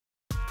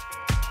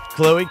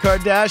Khloe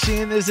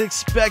Kardashian is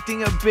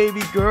expecting a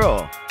baby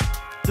girl.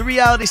 The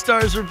reality star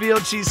has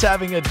revealed she's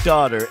having a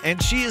daughter,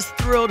 and she is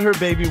thrilled her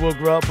baby will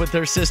grow up with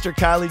her sister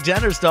Kylie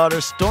Jenner's daughter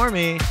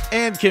Stormi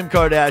and Kim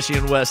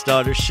Kardashian West's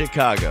daughter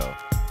Chicago.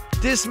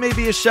 This may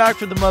be a shock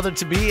for the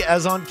mother-to-be,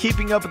 as on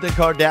Keeping Up with the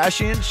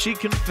Kardashians, she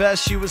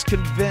confessed she was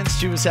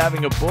convinced she was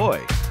having a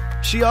boy.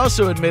 She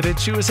also admitted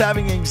she was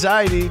having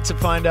anxiety to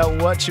find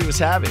out what she was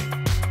having.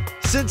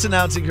 Since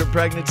announcing her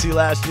pregnancy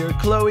last year,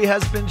 Khloe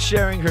has been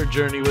sharing her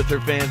journey with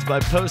her fans by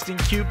posting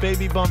cute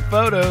baby bump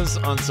photos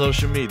on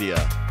social media.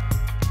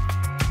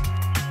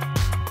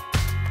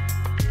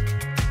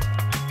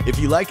 If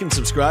you like and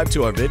subscribe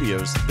to our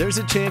videos, there's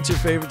a chance your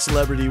favorite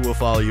celebrity will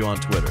follow you on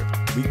Twitter.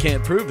 We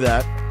can't prove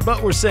that,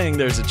 but we're saying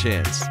there's a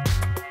chance.